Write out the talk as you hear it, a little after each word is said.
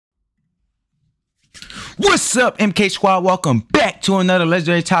What's up, MK Squad? Welcome back to another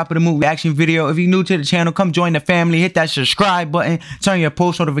legendary top of the movie reaction video. If you're new to the channel, come join the family. Hit that subscribe button. Turn your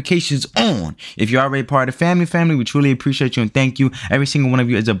post notifications on. If you're already part of the family, we truly appreciate you and thank you. Every single one of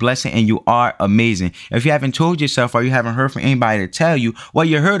you is a blessing and you are amazing. If you haven't told yourself or you haven't heard from anybody to tell you, well,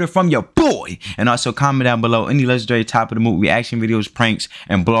 you heard it from your boy. And also comment down below any legendary top of the movie reaction videos, pranks,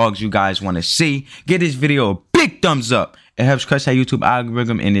 and blogs you guys want to see. Give this video a big thumbs up. It helps crush that YouTube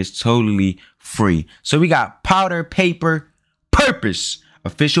algorithm and it's totally free. So we got Powder, Paper, Purpose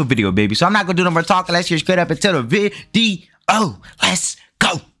official video, baby. So I'm not gonna do no more talking. Let's get straight up into the video. Let's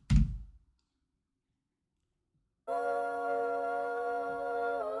go.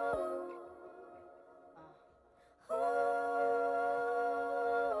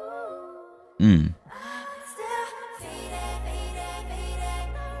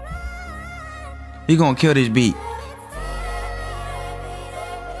 He gonna kill this beat.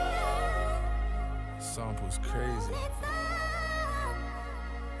 Sample's crazy.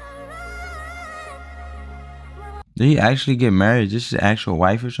 Did he actually get married? Is this his actual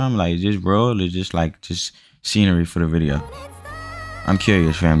wife or something? Like, is this real or just like just scenery for the video? I'm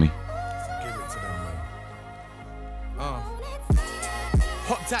curious, family. Give it to them, man.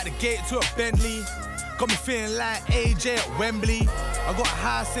 Hopped out the gate to a Bentley. Got me feeling like AJ at Wembley. I got a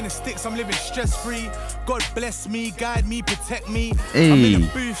house in the sticks, I'm living stress-free. God bless me, guide me, protect me. Hey. I'm in the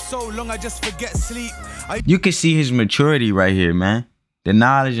booth so long I just forget sleep. You can see his maturity right here, man. The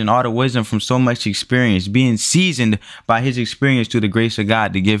knowledge and all the wisdom from so much experience, being seasoned by his experience through the grace of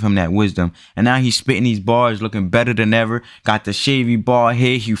God to give him that wisdom. And now he's spitting these bars looking better than ever. Got the shavy bald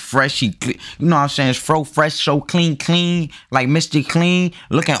head, he fresh, you know what I'm saying? It's fro fresh, so clean, like Mr. Clean,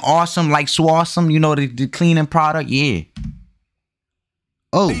 looking awesome, like Swawesome, you know, the cleaning product, yeah.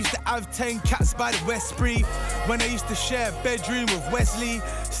 Oh. I used to have 10 cats by the Westbury. When I used to share a bedroom with Wesley.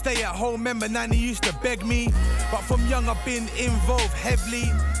 Stay at home, remember Nanny used to beg me. But from young I've been involved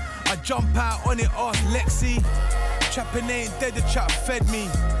heavily. I jump out on it, ask Lexi. Trapping ain't dead, the trap fed me.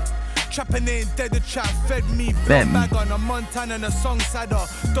 Trapping ain't dead, the trap fed me. Blood bag on a Montana and a song sadder.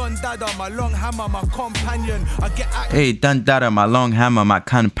 Don Dada, my long hammer, my companion. I get active. Hey, Don Dada, my long hammer, my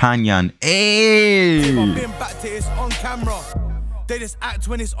companion. Hey. I've been back to it's on camera. They just act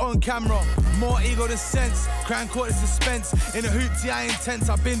when it's on camera. More ego than sense. Crown court is suspense. In a hoopty, I intense.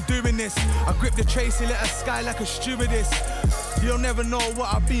 I've been doing this. I grip the Tracy, let her sky like a stewardess. You'll never know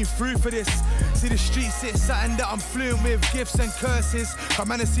what I've been through for this. See the streets, it's something that I'm fluent with. Gifts and curses.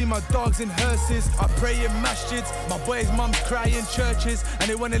 Come and see my dogs in hearses. I pray in masjids. My boys' mums cry in churches. And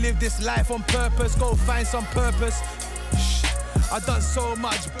they wanna live this life on purpose. Go find some purpose. Shh. I done so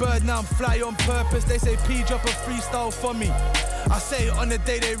much bird, now I'm fly on purpose. They say P drop a freestyle for me. I say it on the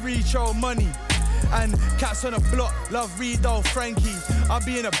day they reach all money. And cats on the block, love Redo, Frankie. I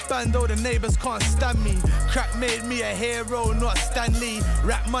be in a bando, the neighbors can't stand me. Crack made me a hero, not Stanley.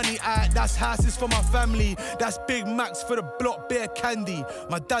 Rap money out, that's houses for my family. That's Big Macs for the block, beer candy.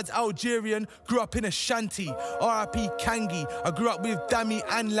 My dad's Algerian, grew up in a shanty. R.I.P. Kangi, I grew up with Dammy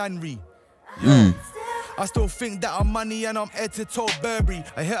and Lanry. I still think that I'm money and I'm head to toe Burberry.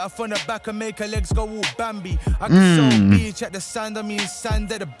 I hit her from the back and make her legs go all Bambi. I can sell beach at the sand, I mean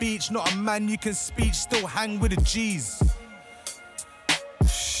sand at the beach. Not a man you can speech, still hang with the G's.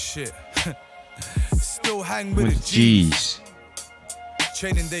 Shit. Still hang with the G's.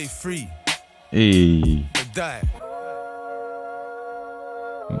 Training day free. Hey. But die.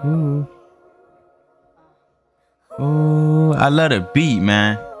 Ooh. Ooh, I love the beat,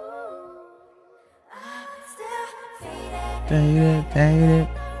 man.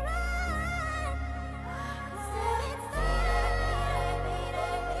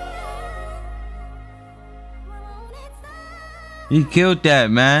 He killed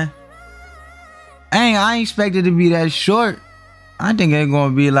that, man. I ain't expected to be that short. I think it's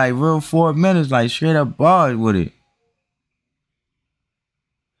gonna be like real 4 minutes, like straight up bars with it.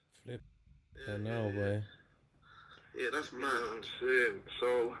 Flip. I know, boy. Yeah, that's mad. I'm saying.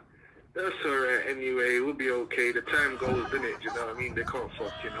 So that's alright anyway, we'll be okay. The time goes, innit? You know what I mean? They can't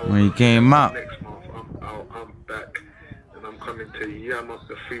fucking hold when he came out. Next month, I'm back. And I'm coming to yam up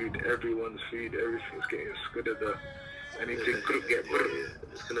the food, everyone's food, everything's getting scudder. Anything could get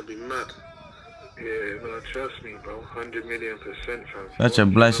it's gonna be mad. Yeah, no, trust me, bro. 100 million%, fam. Such a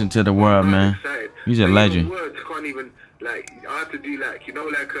blessing to the world, man. He's a legend. Words can't even, like, I have to do, like, you know,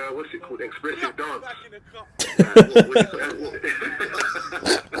 like, what's it called? Expressive dance.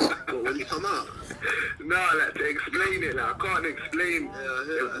 When you come out? No, like, to explain it, like, I can't explain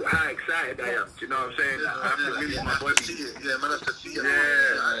how excited I am. Do you know what I'm saying? Like, I have to release my body. Yeah, man, I have to see it.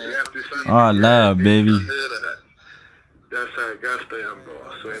 Yeah, you have to see it. Oh, love, baby. That's that's how gassed I am, bro.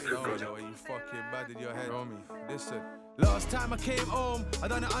 I swear to God. You fucking bad in your head. Listen. Last time I came home, I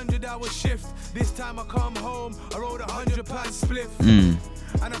done 100-hour shift. This time I come home, I rolled £100 spliff.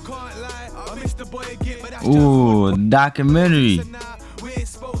 And I can't lie, I missed the boy again, but that's ooh, documentary. we ain't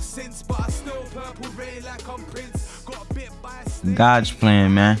spoke since, but I still purple rain like I'm Prince. Got a bit by a snake. God's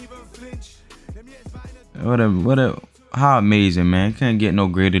plan, man. How amazing, man. Couldn't get no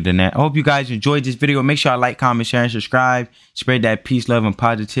greater than that. I hope you guys enjoyed this video. Make sure I like, comment, share, and subscribe. Spread that peace, love, and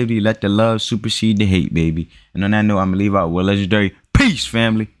positivity. Let the love supersede the hate, baby. And on that note, I'm going to leave out with legendary peace,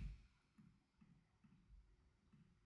 family.